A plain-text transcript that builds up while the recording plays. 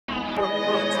Everyone,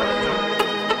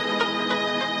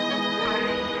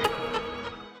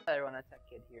 that's Tech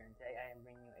Kid here, and today I am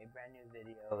bringing you a brand new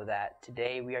video that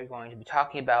today we are going to be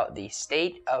talking about the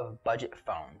state of budget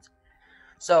phones.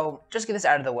 So, just get this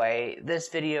out of the way, this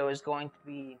video is going to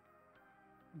be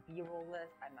B-roll-less.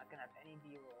 I'm not going to have any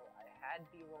B-roll. I had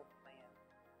B-roll planned,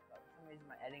 but for some reason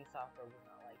my editing software was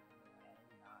not liking it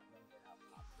and not render it out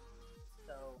properly.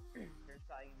 So, there's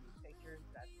probably going to be pictures,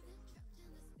 that's basically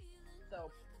it. So,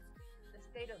 the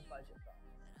state of budget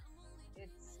phones.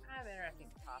 It's kind of an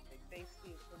interesting topic.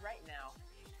 Basically, so right now,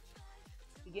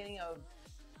 beginning of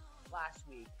last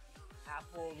week,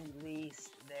 Apple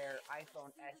released their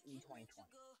iPhone SE 2020.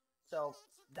 So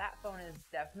that phone is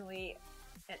definitely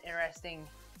an interesting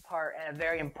part and a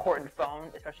very important phone,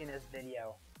 especially in this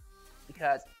video,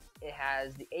 because it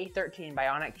has the A13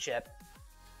 Bionic chip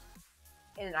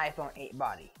in an iPhone 8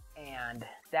 body, and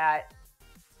that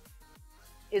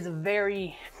is a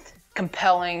very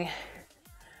compelling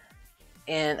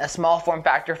in a small form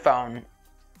factor phone,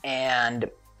 and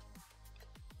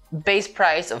base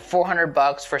price of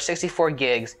 $400 for 64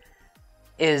 gigs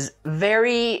is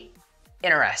very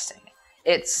interesting.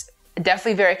 It's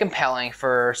definitely very compelling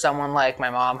for someone like my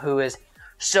mom who is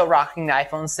still rocking the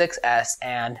iPhone 6s,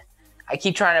 and I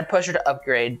keep trying to push her to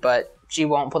upgrade, but she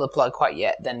won't pull the plug quite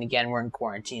yet. Then again, we're in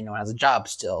quarantine, no one has a job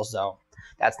still, so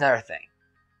that's another thing.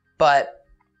 But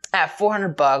at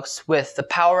 $400 with the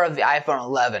power of the iPhone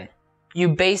 11, you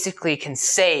basically can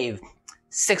save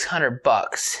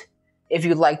 $600 if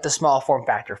you like the small form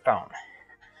factor phone.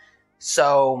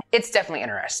 So it's definitely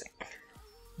interesting.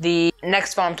 The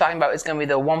next phone I'm talking about is going to be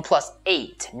the OnePlus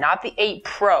 8, not the 8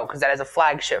 Pro, because that is a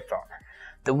flagship phone.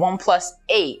 The OnePlus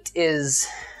 8 is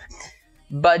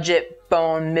budget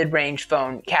phone, mid-range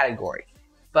phone category.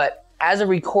 But as a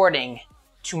recording,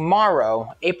 tomorrow,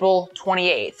 April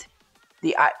 28th,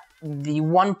 the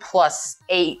OnePlus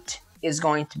 8 is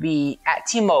going to be at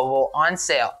T-Mobile on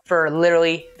sale for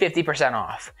literally 50%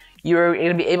 off. You're going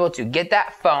to be able to get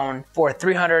that phone for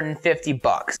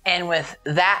 $350. And with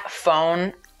that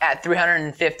phone at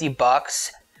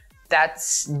 $350,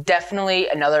 that's definitely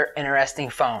another interesting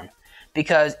phone,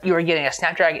 because you are getting a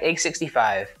Snapdragon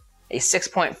 865, a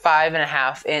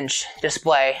 6.5.5-inch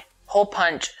display, hole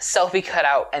punch, selfie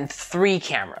cutout, and 3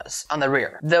 cameras on the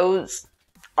rear. Those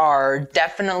are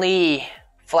definitely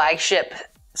flagship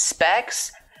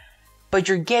specs, but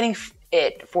you're getting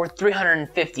it for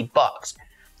 $350.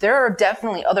 There are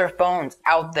definitely other phones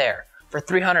out there for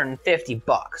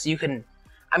 $350. You can,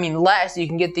 less, you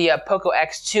can get the Poco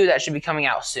X2 that should be coming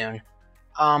out soon.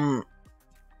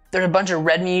 There's a bunch of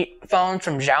Redmi phones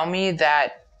from Xiaomi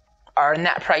that are in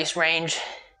that price range.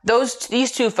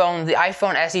 These two phones, the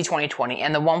iPhone SE 2020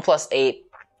 and the OnePlus 8,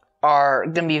 are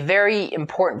going to be very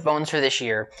important phones for this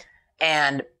year.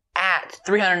 And at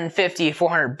 $350,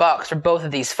 $400 for both of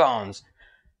these phones,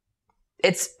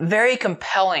 it's very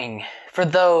compelling for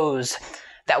those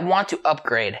that want to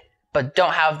upgrade but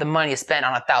don't have the money to spend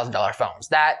on $1,000 phones.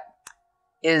 That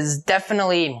is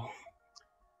definitely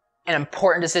an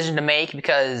important decision to make,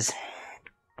 because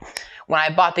when I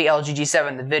bought the LG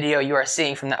G7, the video you are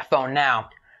seeing from that phone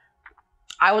now,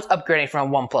 I was upgrading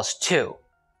from a OnePlus 2,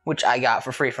 which I got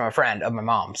for free from a friend of my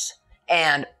mom's.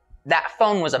 And that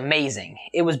phone was amazing.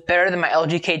 It was better than my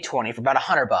LG K20 for about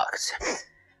 $100.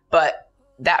 But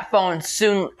that phone,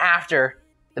 soon after,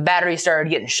 the battery started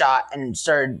getting shot and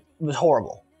was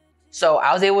horrible. So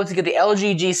I was able to get the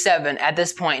LG G7 at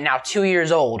this point, now 2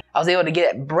 years old. I was able to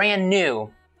get it brand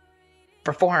new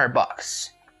for $400.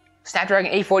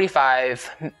 Snapdragon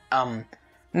 845,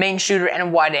 main shooter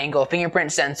and wide angle,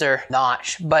 fingerprint sensor,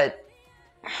 notch, and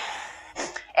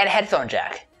a headphone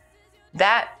jack.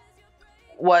 That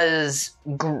was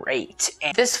great.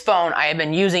 And this phone I have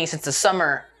been using since the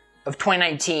summer of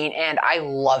 2019, and I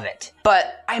love it.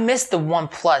 But I miss the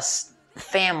OnePlus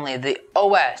family, the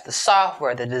OS, the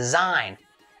software, the design.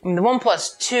 The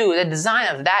OnePlus 2, the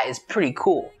design of that is pretty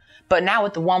cool. But now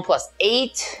with the OnePlus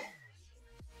 8,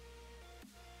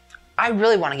 I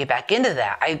really want to get back into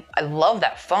that. I love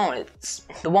that phone. It's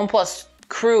the OnePlus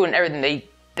crew and everything.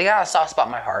 They got a soft spot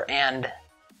in my heart, and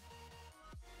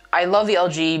I love the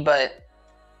LG, but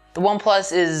the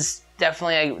OnePlus is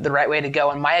definitely the right way to go,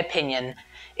 in my opinion.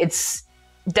 It's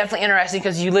definitely interesting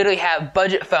because you literally have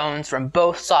budget phones from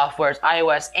both softwares,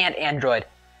 iOS and Android.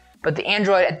 But the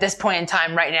Android at this point in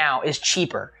time right now is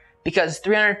cheaper, because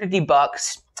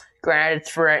 $350, granted it's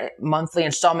for a monthly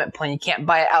installment plan, you can't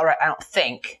buy it outright, I don't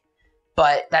think.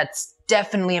 But that's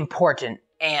definitely important,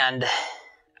 and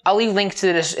I'll leave links to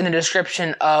this in the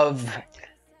description of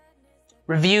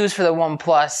reviews for the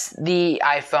OnePlus, the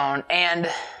iPhone, and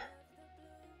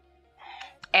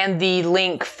and the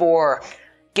link for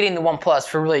getting the OnePlus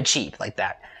for really cheap like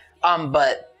that.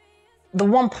 But the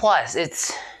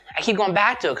OnePlus, I keep going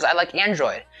back to it because I like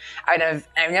Android. I've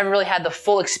never really had the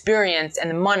full experience and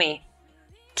the money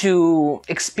to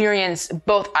experience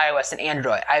both iOS and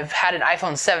Android. I've had an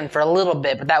iPhone 7 for a little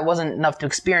bit, but that wasn't enough to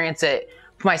experience it,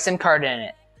 put my SIM card in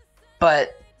it.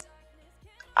 But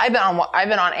I've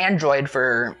been on Android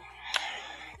for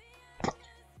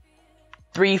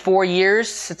 3-4 years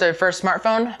since my first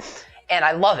smartphone, and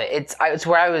I love it. It's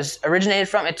where I was originated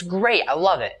from. It's great. I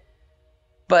love it.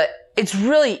 But it's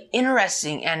really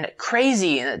interesting and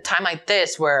crazy in a time like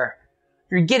this where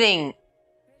you're getting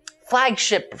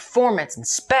flagship performance and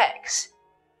specs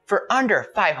for under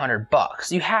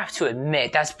 $500. You have to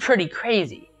admit, that's pretty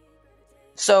crazy.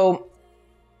 So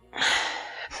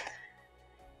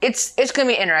it's gonna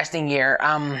be an interesting year.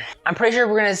 I'm pretty sure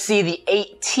we're gonna see the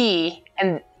 8T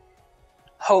and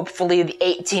hopefully the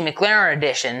 8T McLaren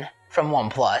edition from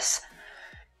OnePlus.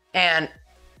 And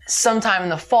sometime in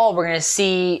the fall, we're gonna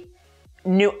see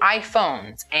new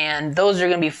iPhones, and those are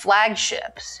gonna be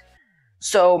flagships.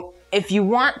 So if you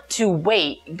want to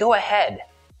wait, go ahead.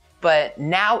 But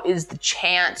now is the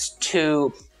chance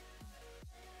to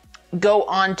go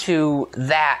onto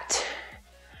that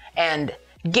and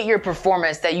get your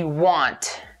performance that you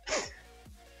want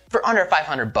for under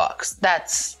 $500.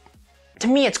 That's, to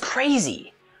me, it's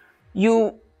crazy.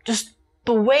 The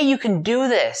way you can do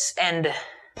this and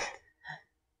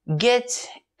get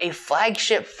a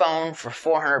flagship phone for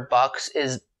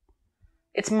 $400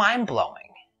 it's mind-blowing.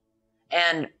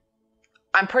 And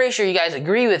I'm pretty sure you guys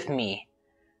agree with me.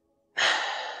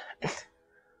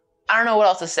 I don't know what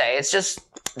else to say. It's just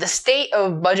the state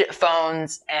of budget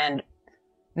phones and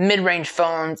mid-range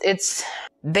phones,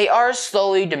 they are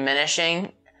slowly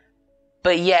diminishing,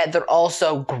 but yet they're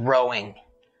also growing.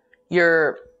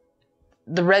 The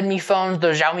Redmi phones,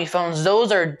 the Xiaomi phones,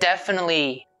 those are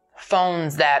definitely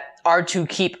phones that are to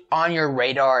keep on your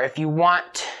radar if you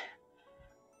want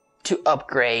to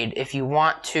upgrade, if you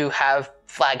want to have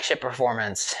flagship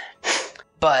performance.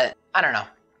 But I don't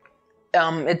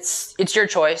know. It's your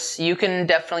choice. You can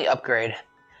definitely upgrade.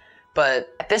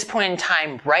 But at this point in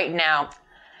time, right now,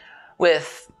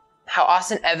 with how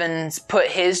Austin Evans put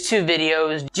his 2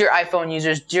 videos, dear iPhone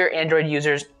users, dear Android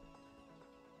users,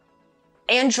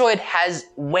 Android has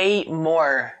way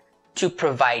more to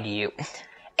provide you.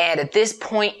 And at this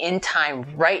point in time,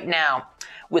 right now,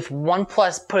 with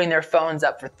OnePlus putting their phones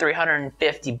up for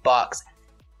 $350,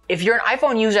 if you're an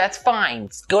iPhone user, that's fine.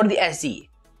 Go to the SE.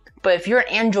 But if you're an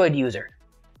Android user,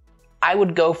 I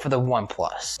would go for the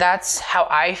OnePlus. That's how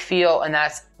I feel, and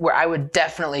that's where I would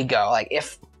definitely go. Like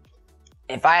if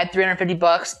I had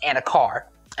 $350 and a car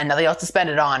and nothing else to spend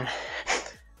it on,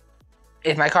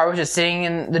 if my car was just sitting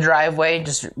in the driveway,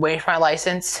 just waiting for my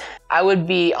license, I would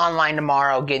be online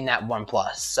tomorrow getting that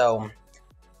OnePlus. So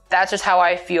that's just how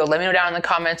I feel. Let me know down in the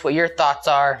comments what your thoughts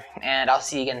are, and I'll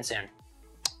see you again soon.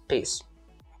 Peace.